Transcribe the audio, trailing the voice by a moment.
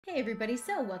Hey everybody,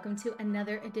 so welcome to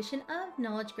another edition of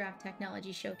Knowledge Graph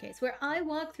Technology Showcase, where I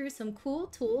walk through some cool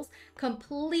tools,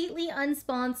 completely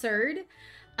unsponsored,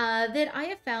 that I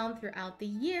have found throughout the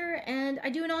year, and I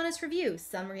do an honest review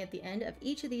summary at the end of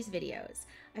each of these videos.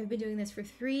 I've been doing this for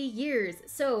 3 years,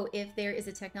 so if there is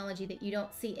a technology that you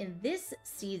don't see in this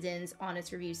season's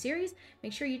honest review series,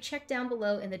 make sure you check down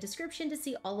below in the description to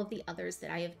see all of the others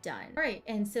that I have done. All right,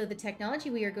 and so the technology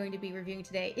we are going to be reviewing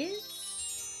today is...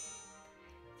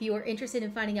 If you are interested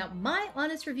in finding out my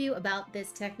honest review about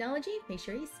this technology, make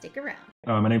sure you stick around.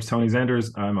 My name's Tony Zanders.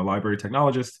 I'm a library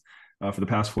technologist. For the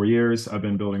past 4 years, I've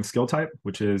been building Skilltype,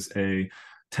 which is a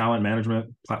talent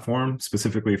management platform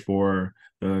specifically for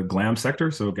the GLAM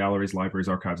sector, so galleries, libraries,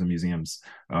 archives, and museums.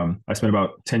 I spent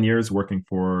about 10 years working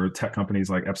for tech companies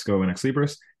like EBSCO and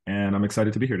Exlibris, and I'm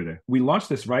excited to be here today. We launched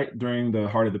this right during the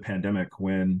heart of the pandemic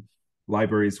when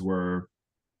libraries were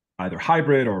either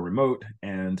hybrid or remote,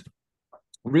 and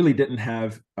really didn't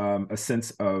have a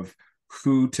sense of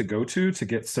who to go to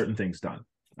get certain things done.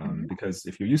 Because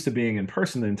if you're used to being in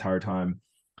person the entire time,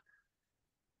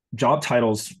 job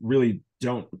titles really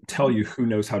don't tell you who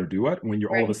knows how to do what when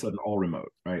you're all of a sudden all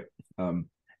remote, right?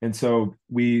 And so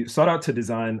we sought out to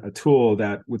design a tool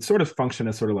that would sort of function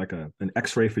as sort of like an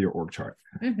X-ray for your org chart,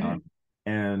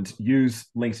 and use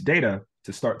linked data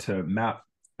to start to map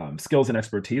skills and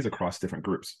expertise across different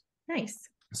groups. Nice.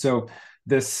 So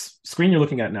this screen you're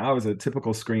looking at now is a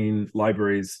typical screen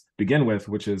libraries begin with,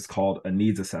 which is called a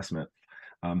needs assessment.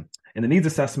 And the needs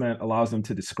assessment allows them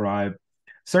to describe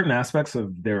certain aspects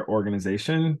of their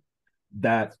organization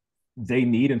that they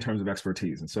need in terms of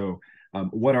expertise. And so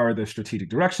what are the strategic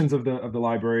directions of the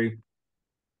library?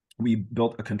 We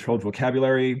built a controlled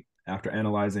vocabulary after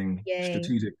analyzing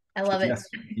strategic. I love it. Yes,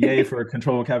 yay for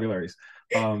controlled vocabularies.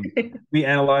 We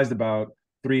analyzed about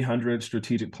 300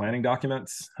 strategic planning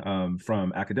documents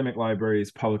from academic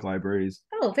libraries, public libraries.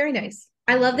 Oh, very nice.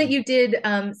 I love that you did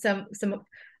some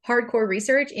hardcore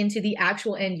research into the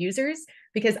actual end users,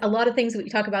 because a lot of things that we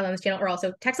talk about on this channel are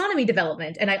also taxonomy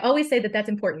development. And I always say that that's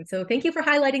important. So thank you for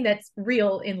highlighting that's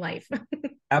real in life.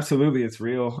 Absolutely, it's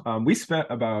real. We spent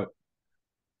about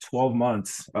 12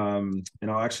 months, and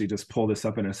I'll actually just pull this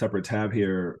up in a separate tab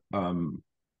here.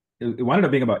 It wound up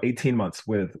being about 18 months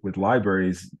with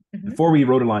libraries before we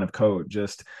wrote a line of code,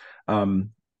 just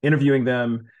interviewing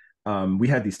them. We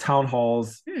had these town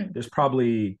halls. There's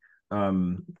probably,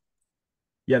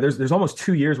 there's almost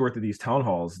 2 years worth of these town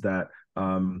halls that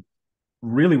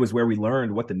really was where we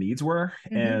learned what the needs were.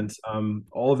 And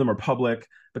all of them are public,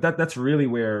 but that's really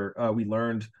where we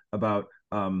learned about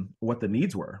what the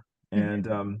needs were. And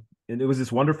it was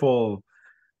this wonderful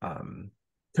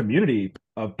community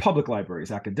of public libraries,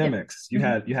 academics. You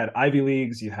had Ivy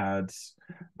Leagues, you had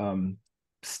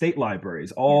state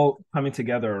libraries, all coming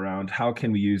together around how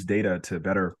can we use data to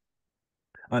better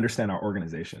understand our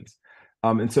organizations.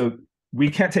 And so we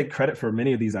can't take credit for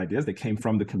many of these ideas that came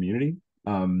from the community,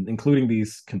 including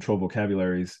these controlled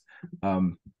vocabularies.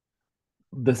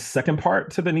 The second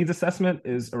part to the needs assessment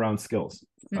is around skills.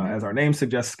 As our name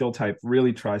suggests, Skilltype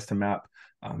really tries to map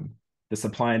the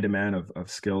supply and demand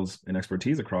of skills and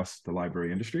expertise across the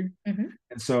library industry. And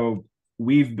so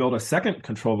we've built a second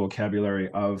control vocabulary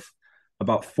of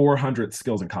about 400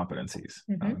 skills and competencies.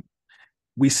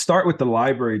 We start with the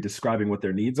library describing what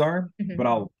their needs are, but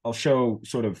I'll show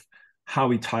sort of how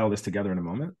we tile this together in a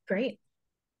moment. Great.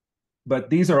 But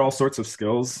these are all sorts of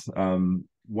skills,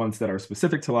 ones that are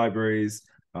specific to libraries,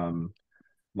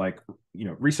 like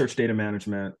research data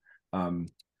management,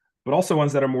 but also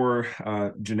ones that are more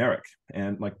generic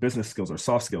and like business skills or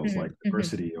soft skills like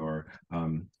diversity or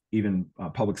even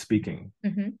public speaking.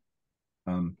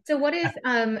 So what if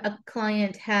a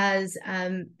client has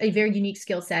a very unique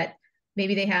skill set?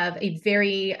 Maybe they have a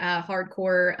very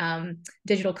hardcore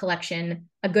digital collection.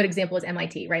 A good example is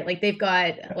MIT, right? Like they've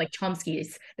got like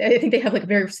Chomsky's. I think they have like a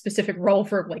very specific role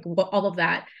for like all of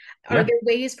that. Are there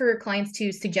ways for clients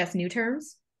to suggest new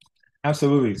terms?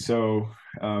 Absolutely. So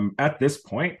at this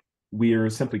point, we are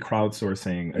simply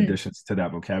crowdsourcing additions to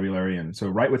that vocabulary. And so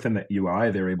right within the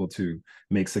UI, they're able to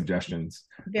make suggestions.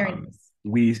 Very nice.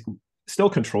 We still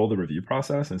control the review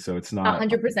process. And so it's not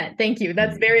 100%. Thank you.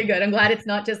 That's very good. I'm glad it's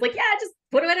not just like, just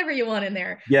put whatever you want in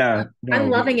there. Yeah. I'm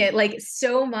loving it. Like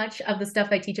so much of the stuff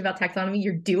I teach about taxonomy,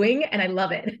 you're doing, and I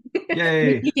love it.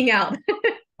 Yay. You're geeking out.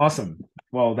 Awesome.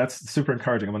 Well, that's super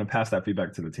encouraging. I'm going to pass that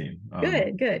feedback to the team.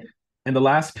 Good. And the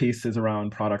last piece is around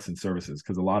products and services,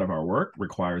 because a lot of our work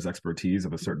requires expertise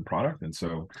of a certain product. And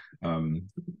so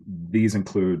these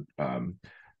include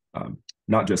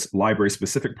not just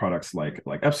library-specific products like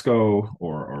EBSCO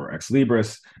or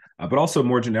Exlibris, but also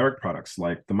more generic products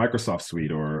like the Microsoft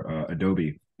Suite or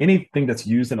Adobe. Anything that's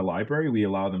used in a library, we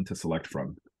allow them to select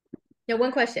from. Now,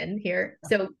 one question here.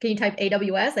 So can you type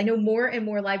AWS? I know more and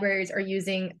more libraries are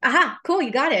using, aha, cool,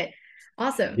 you got it.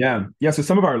 Awesome. Yeah.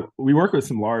 So we work with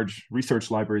some large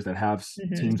research libraries that have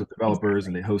teams of developers,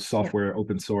 and they host software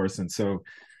open source. And so,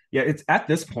 yeah, it's at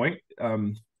this point,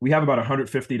 we have about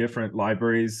 150 different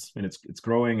libraries, and it's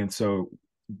growing. And so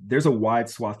there's a wide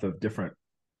swath of different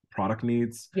product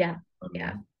needs. Yeah.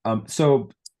 So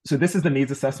this is the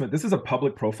needs assessment. This is a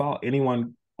public profile.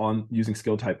 Anyone on using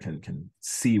Skilltype can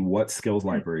see what skills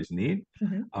libraries need.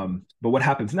 But what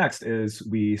happens next is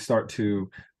we start to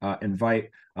invite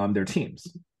their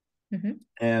teams.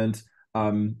 And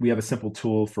we have a simple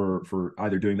tool for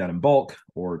either doing that in bulk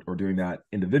or doing that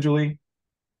individually.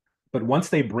 But once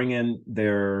they bring in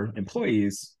their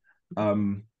employees,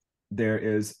 there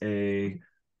is a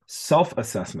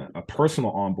self-assessment, a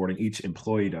personal onboarding each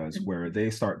employee does, where they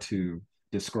start to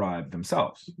describe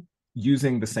themselves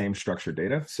using the same structured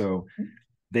data. So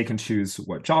they can choose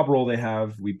what job role they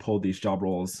have. We pulled these job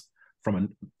roles from a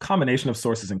combination of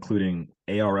sources, including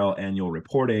ARL annual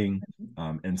reporting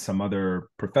and some other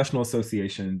professional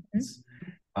associations.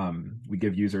 We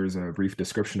give users a brief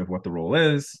description of what the role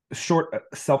is. A short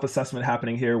self-assessment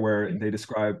happening here where they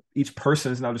describe, each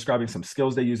person is now describing some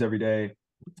skills they use every day.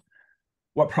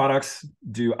 What products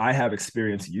do I have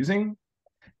experience using?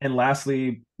 And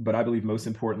lastly, but I believe most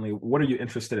importantly, what are you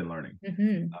interested in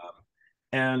learning?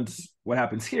 And what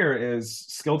happens here is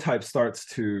Skilltype starts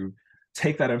to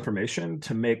take that information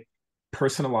to make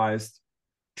personalized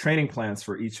training plans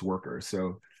for each worker.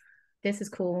 So this is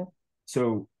cool.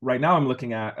 So right now I'm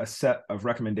looking at a set of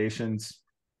recommendations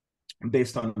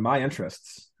based on my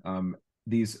interests.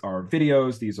 These are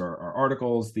videos, these are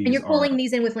articles. And you're pulling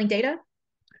these in with linked data?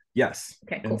 Yes.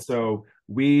 Okay, cool. And so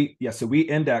we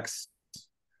index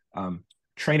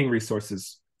training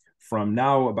resources from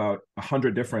now about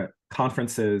 100 different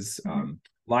conferences,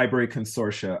 library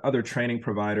consortia, other training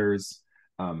providers,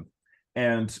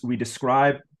 and we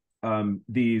describe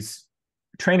these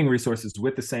training resources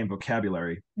with the same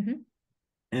vocabulary,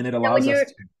 and it allows us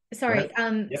to. Sorry,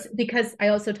 because I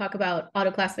also talk about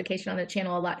auto classification on the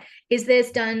channel a lot. Is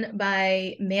this done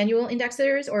by manual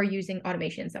indexers or using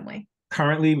automation in some way?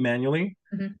 Currently manually,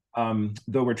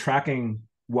 though we're tracking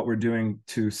what we're doing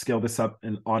to scale this up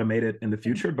and automate it in the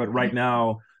future. But right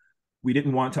now, we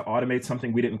didn't want to automate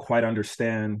something we didn't quite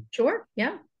understand. Sure,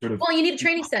 yeah. Well, you need a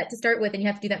training set to start with, and you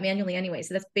have to do that manually anyway.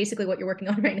 So that's basically what you're working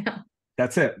on right now.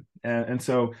 That's it. And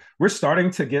so we're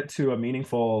starting to get to a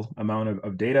meaningful amount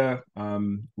of data.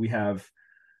 We have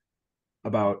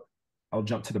I'll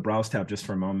jump to the browse tab just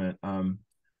for a moment.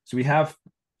 So we have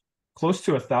close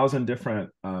to 1,000 different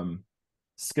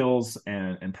skills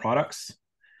and products.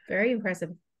 Very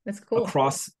impressive. That's cool.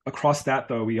 Across that,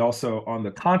 though, we also, on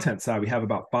the content side, we have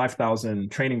about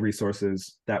 5,000 training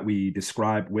resources that we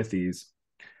describe with these.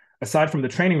 Aside from the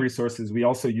training resources, we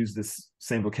also use this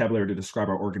same vocabulary to describe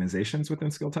our organizations within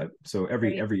Skilltype. So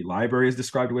every library is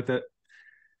described with it.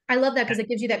 I love that because it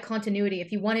gives you that continuity.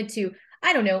 If you wanted to,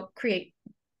 I don't know, create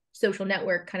social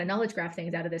network kind of knowledge graph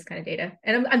things out of this kind of data.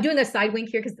 And I'm doing a side wink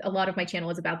here because a lot of my channel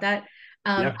is about that.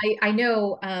 I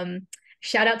know,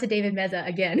 shout out to David Meza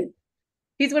again.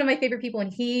 He's one of my favorite people,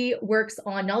 and he works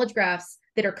on knowledge graphs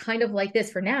that are kind of like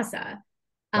this for NASA.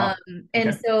 Wow.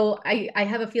 And so I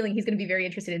have a feeling he's going to be very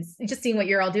interested in just seeing what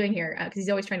you're all doing here, because he's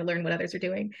always trying to learn what others are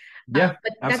doing. Yeah,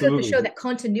 but that goes to show that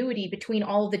continuity between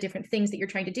all of the different things that you're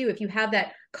trying to do. If you have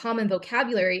that common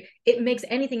vocabulary, it makes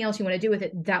anything else you want to do with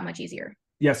it that much easier.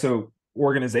 Yeah, so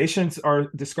organizations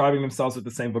are describing themselves with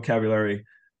the same vocabulary.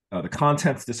 The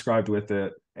content's described with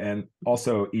it, and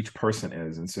also each person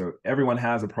is. And so everyone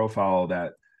has a profile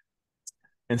that,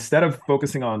 instead of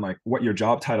focusing on like what your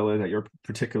job title is at your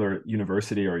particular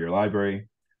university or your library,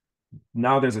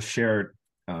 now there's a shared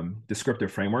descriptive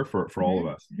framework for all of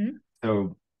us.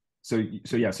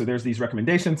 So there's these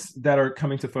recommendations that are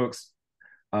coming to folks,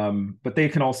 but they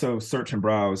can also search and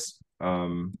browse.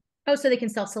 So they can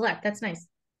self-select. That's nice.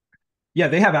 Yeah,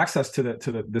 they have access to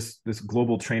this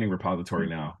global training repository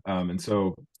now, can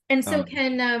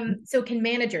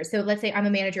managers. So let's say I'm a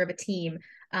manager of a team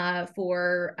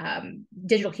for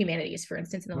digital humanities, for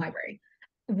instance, in the library.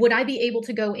 Would I be able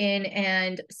to go in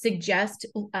and suggest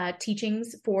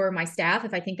teachings for my staff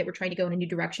if I think that we're trying to go in a new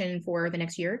direction for the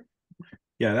next year?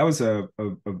 Yeah, that was a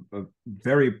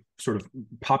very sort of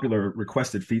popular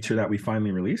requested feature that we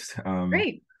finally released.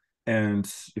 Great.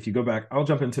 And if you go back, I'll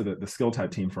jump into the Skilltype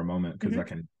team for a moment, because I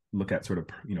can look at sort of,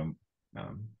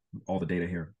 all the data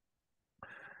here.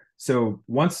 So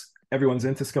once everyone's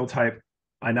into Skilltype,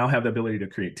 I now have the ability to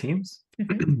create teams.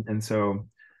 And so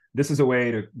this is a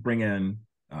way to bring in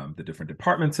the different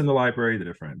departments in the library, the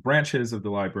different branches of the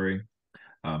library.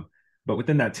 But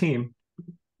within that team,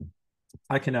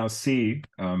 I can now see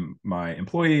my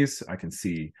employees. I can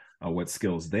see what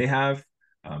skills they have.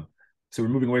 So we're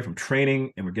moving away from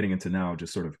training and we're getting into now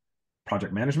just sort of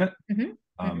project management.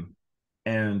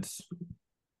 And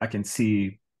I can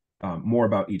see more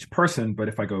about each person. But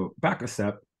if I go back a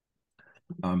step,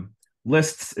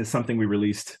 lists is something we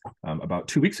released about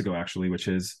 2 weeks ago, actually, which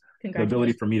is the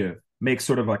ability for me to make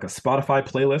sort of like a Spotify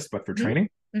playlist, but for training.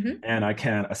 And I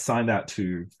can assign that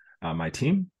to my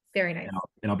team. Very nice.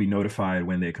 And I'll be notified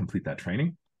when they complete that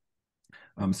training.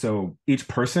 So each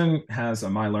person has a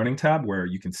My Learning tab where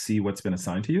you can see what's been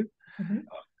assigned to you.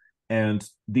 And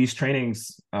these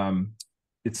trainings,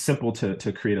 it's simple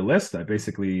to create a list. I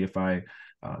basically, if I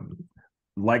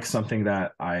like something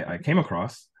that I came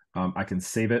across, I can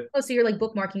save it. Oh, so you're like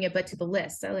bookmarking it, but to the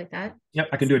list. I like that. Yep,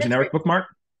 I can do a generic bookmark.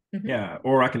 Yeah,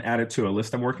 or I can add it to a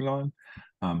list I'm working on.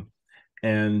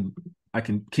 And I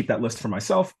can keep that list for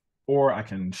myself, or I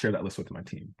can share that list with my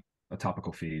team, a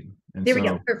topical feed. And there we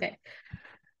go. Perfect.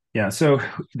 Yeah, so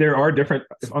there are different,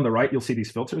 on the right, you'll see these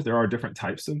filters. There are different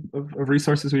types of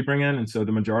resources we bring in. And so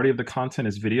the majority of the content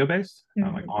is video-based,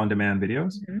 like on-demand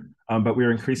videos. But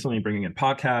we're increasingly bringing in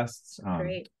podcasts,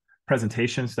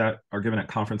 presentations that are given at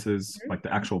conferences, like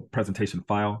the actual presentation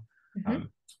file,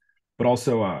 but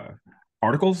also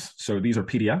articles. So these are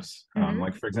PDFs.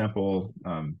 Like, for example,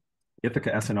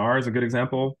 Ithaca SNR is a good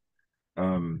example.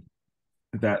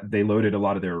 That they loaded a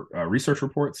lot of their research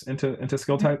reports into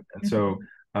Skilltype. And so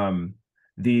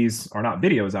these are not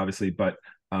videos, obviously, but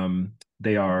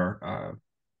they are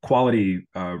quality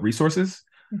resources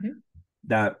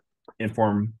that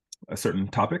inform a certain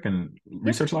topic and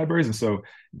research libraries. And so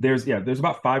there's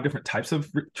about 5 different types of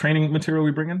training material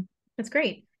we bring in. That's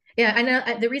great. Yeah, I know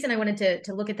the reason I wanted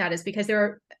to look at that is because there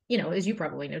are, as you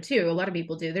probably know too, a lot of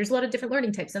people do. There's a lot of different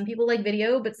learning types. Some people like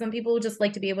video, but some people just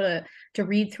like to be able to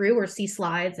read through or see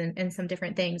slides and some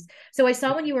different things. So I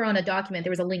saw when you were on a document,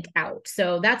 there was a link out.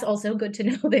 So that's also good to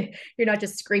know that you're not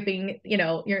just scraping, you're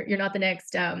not the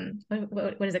next,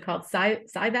 what is it called?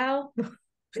 Sci-val?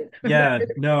 Yeah,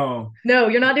 no,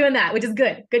 you're not doing that, which is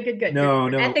good. No,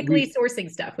 you're ethically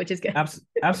sourcing stuff, which is good.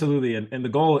 Absolutely. And the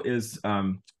goal is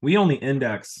we only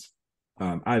index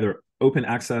either open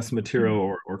access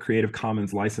material or Creative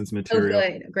Commons license material. Oh,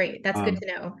 good. Great. That's good to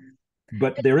know.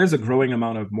 But there is a growing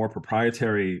amount of more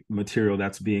proprietary material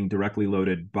that's being directly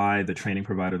loaded by the training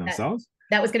provider themselves.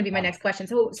 That was going to be my next question.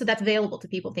 So that's available to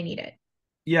people if they need it.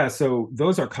 Yeah. So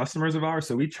those are customers of ours.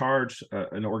 So we charge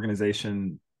an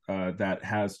organization that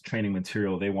has training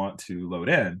material they want to load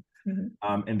in,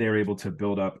 and they're able to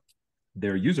build up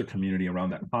their user community around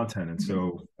that content. And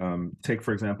so take,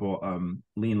 for example,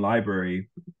 Lean Library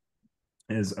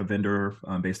is a vendor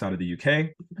based out of the UK,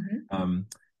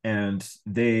 and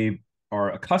they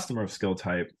are a customer of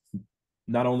Skilltype,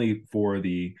 not only for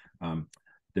the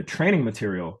training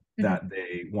material that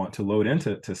they want to load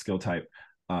into Skilltype,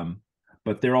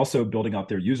 but they're also building out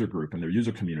their user group and their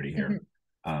user community here.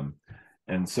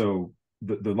 And so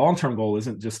the long-term goal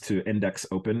isn't just to index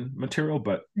open material,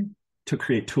 but to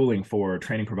create tooling for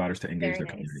training providers to engage their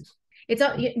communities. It's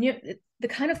the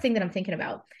kind of thing that I'm thinking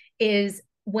about is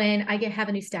when I have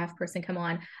a new staff person come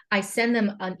on, I send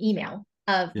them an email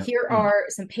of here are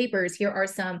some papers, here are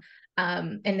some,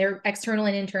 and they're external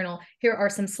and internal. Here are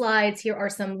some slides. Here are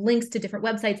some links to different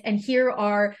websites. And here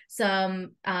are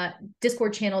some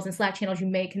Discord channels and Slack channels you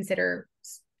may consider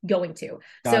going to.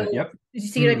 You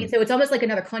see what I mean? So it's almost like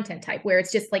another content type where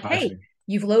it's just like, hey,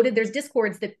 you've loaded, there's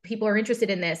Discords that people are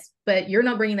interested in this, but you're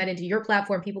not bringing that into your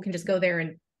platform. People can just go there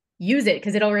and use it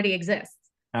because it already exists.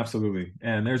 Absolutely.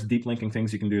 And there's deep linking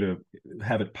things you can do to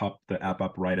have it pop the app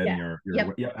up right in your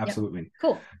absolutely.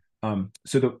 Cool.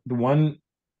 So the one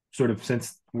sort of,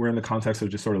 since we're in the context of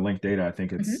just sort of linked data, I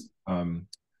think it's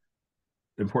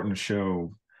important to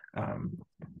show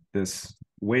this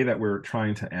way that we're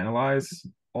trying to analyze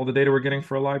all the data we're getting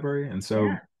for a library. And so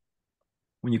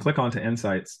when you click onto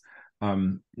Insights,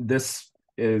 this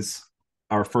is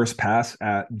our first pass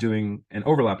at doing an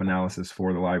overlap analysis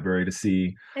for the library to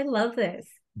see. I love this.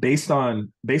 Based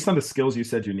on the skills you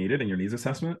said you needed in your needs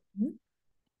assessment,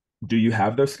 do you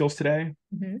have those skills today?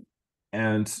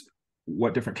 And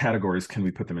what different categories can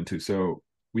we put them into? So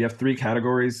we have 3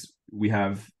 categories. We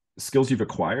have skills you've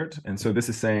acquired. And so this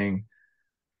is saying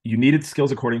you needed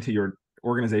skills according to your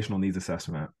organizational needs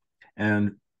assessment,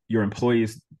 and your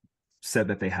employees said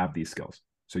that they have these skills.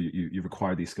 So you've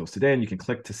acquired these skills today, and you can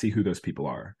click to see who those people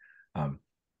are.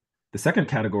 The second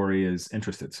category is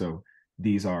interested. So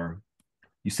these are,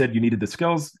 you said you needed the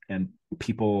skills, and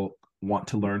people want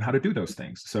to learn how to do those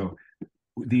things. So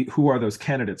who are those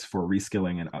candidates for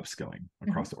reskilling and upskilling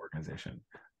across the organization?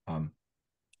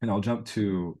 And I'll jump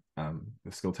to the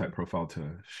Skilltype profile to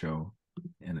show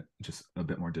in just a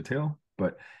bit more detail.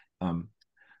 But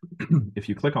if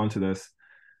you click onto this,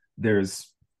 there's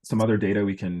some other data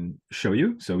we can show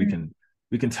you. So we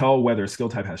can tell whether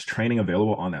Skilltype has training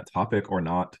available on that topic or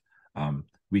not.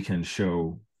 We can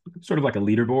show sort of like a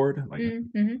leaderboard, like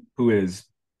who is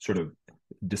sort of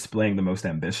displaying the most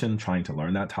ambition trying to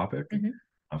learn that topic,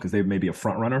 because they may be a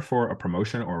front runner for a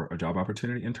promotion or a job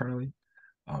opportunity internally.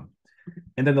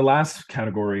 And then the last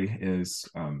category is,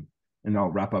 and I'll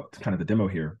wrap up kind of the demo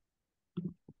here.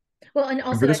 Well, and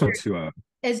also for this one too,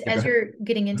 as you're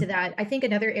getting into that, I think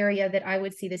another area that I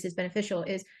would see this as beneficial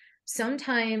is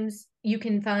sometimes you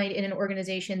can find in an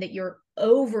organization that you're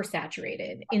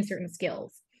oversaturated in certain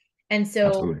skills. And so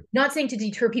Absolutely. Not saying to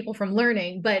deter people from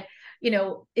learning, but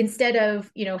instead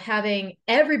of having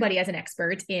everybody as an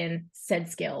expert in said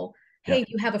skill, hey,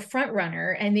 you have a front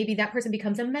runner, and maybe that person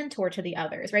becomes a mentor to the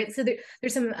others, right? So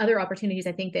there's some other opportunities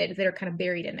I think that are kind of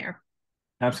buried in there.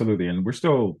 Absolutely. And we're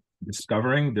still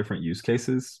discovering different use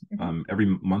cases. Every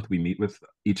month we meet with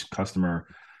each customer.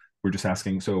 We're just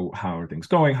asking, so how are things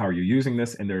going? How are you using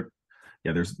this? And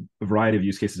there's a variety of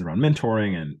use cases around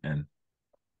mentoring and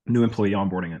new employee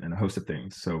onboarding and a host of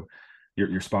things. So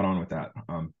you're spot on with that.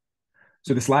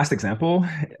 So this last example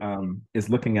is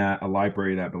looking at a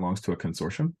library that belongs to a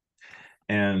consortium.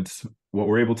 And what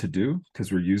we're able to do,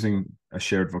 because we're using a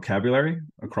shared vocabulary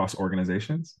across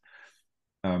organizations,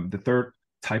 the third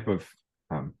type of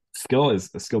skill is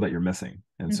a skill that you're missing.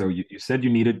 And so you said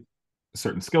you needed a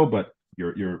certain skill, but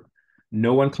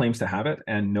no one claims to have it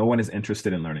and no one is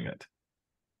interested in learning it.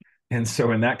 And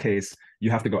so in that case,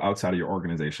 you have to go outside of your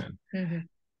organization. And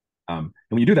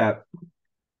when you do that,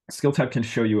 Skilltype can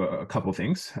show you a couple of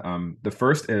things. The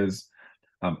first is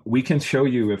we can show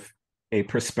you if a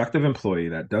prospective employee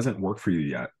that doesn't work for you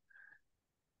yet,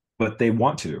 but they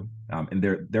want to,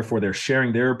 and therefore they're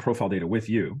sharing their profile data with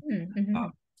you.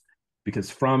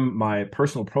 Because from my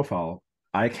personal profile,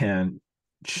 I can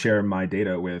share my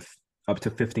data with up to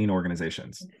 15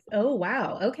 organizations. Oh,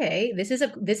 wow. Okay. This is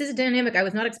a dynamic I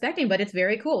was not expecting, but it's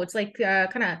very cool. It's like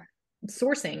kind of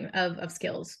sourcing of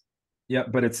skills. Yeah,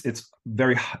 but it's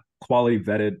very quality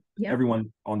vetted. Yep.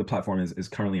 Everyone on the platform is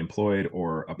currently employed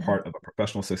or a part of a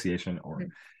professional association,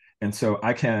 and so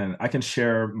I can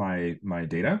share my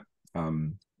data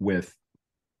with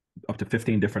up to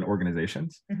 15 different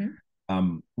organizations.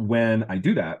 When I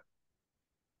do that,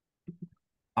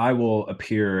 I will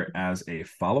appear as a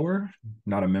follower,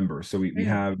 not a member. So we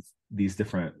have these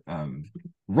different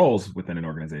roles within an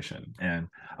organization, and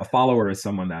a follower is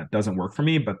someone that doesn't work for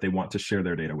me, but they want to share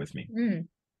their data with me.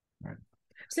 Right.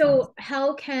 So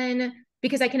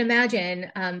because I can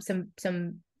imagine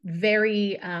some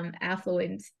very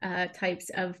affluent types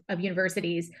of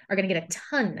universities are going to get a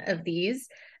ton of these.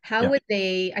 How would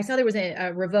they? I saw there was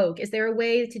a revoke. Is there a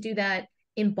way to do that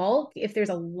in bulk if there's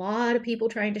a lot of people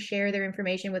trying to share their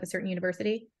information with a certain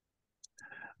university?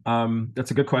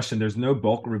 That's a good question. There's no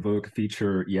bulk revoke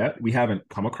feature yet. We haven't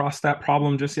come across that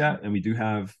problem just yet. And we do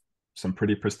have some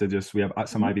pretty prestigious, we have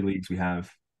some Ivy Leagues, we have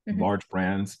large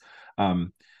brands.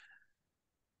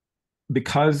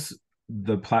 Because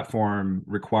the platform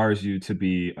requires you to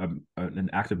be an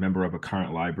active member of a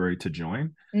current library to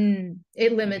join.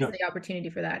 It limits the opportunity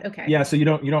for that. Okay. Yeah. So you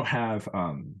don't have,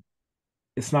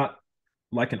 it's not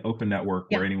like an open network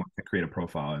where anyone can create a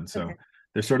profile. And so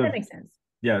there's sort of, that makes sense.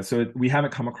 Yeah, so we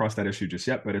haven't come across that issue just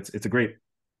yet, but it's a great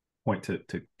point to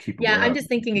keep aware I'm just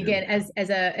thinking again as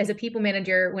a people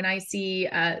manager, when I see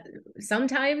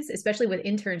sometimes, especially with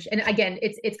internship, and again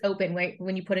it's open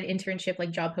when you put an internship like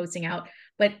job posting out,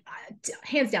 but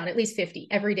hands down at least 50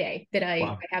 every day that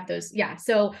I have those.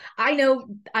 So I know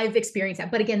I've experienced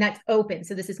that, but again that's open,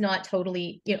 so this is not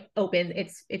totally open.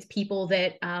 It's people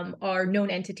that are known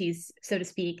entities, so to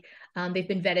speak. They've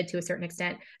been vetted to a certain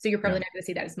extent, so you're probably not going to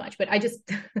see that as much, but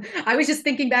I was just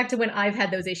thinking back to when I've had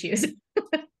those issues.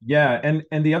 Yeah,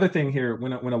 and the other thing here,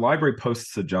 when a library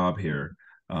posts a job here,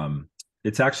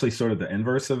 it's actually sort of the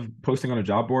inverse of posting on a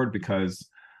job board, because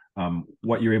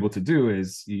what you're able to do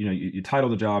is you title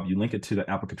the job, you link it to the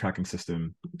applicant tracking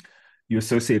system, you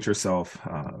associate yourself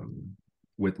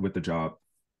with the job.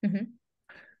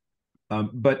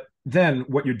 But then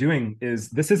what you're doing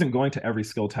is this isn't going to every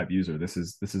Skilltype user. This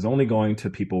is only going to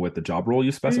people with the job role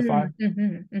you specify.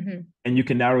 And you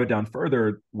can narrow it down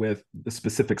further with the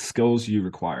specific skills you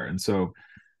require. And so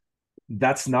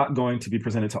that's not going to be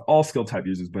presented to all Skilltype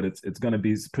users, but it's going to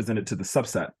be presented to the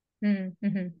subset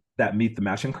that meet the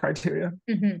matching criteria.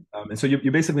 And so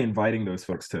you're basically inviting those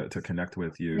folks to connect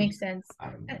with you. Makes sense.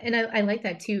 And I like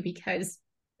that too, because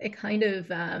it kind of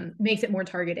makes it more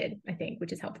targeted, I think,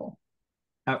 which is helpful.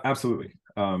 Absolutely.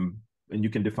 And you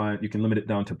can limit it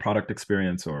down to product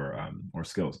experience or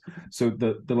skills. So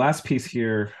the last piece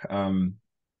here,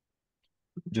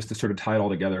 just to sort of tie it all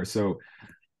together. So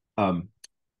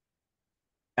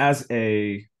as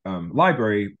a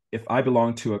library, if I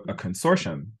belong to a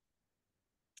consortium,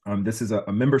 this is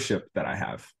a membership that I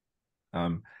have.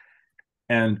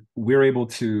 And we're able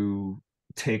to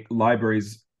take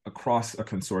libraries across a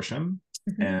consortium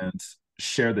and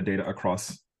share the data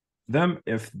across them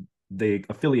if they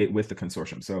affiliate with the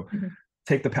consortium. So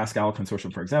take the Pascal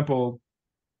consortium, for example.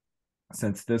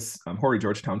 Since this Horry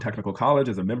Georgetown Technical College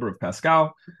is a member of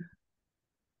Pascal,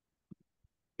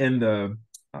 in the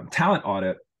talent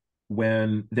audit,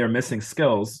 when they're missing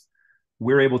skills,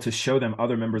 we're able to show them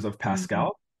other members of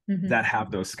Pascal that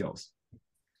have those skills.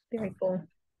 Very cool.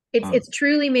 It's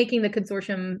truly making the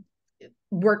consortium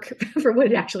work for what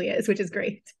it actually is, which is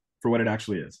great. For what it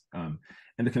actually is. And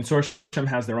the consortium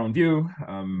has their own view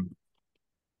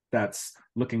that's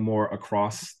looking more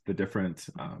across the different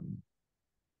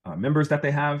members that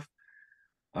they have.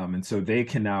 And so they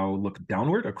can now look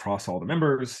downward across all the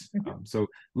members. So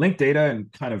linked data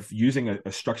and kind of using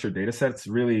a structured data set is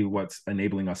really what's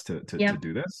enabling us to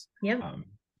do this.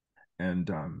 And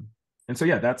so,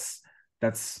 yeah, that's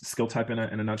Skilltype in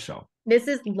a nutshell. This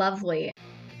is lovely.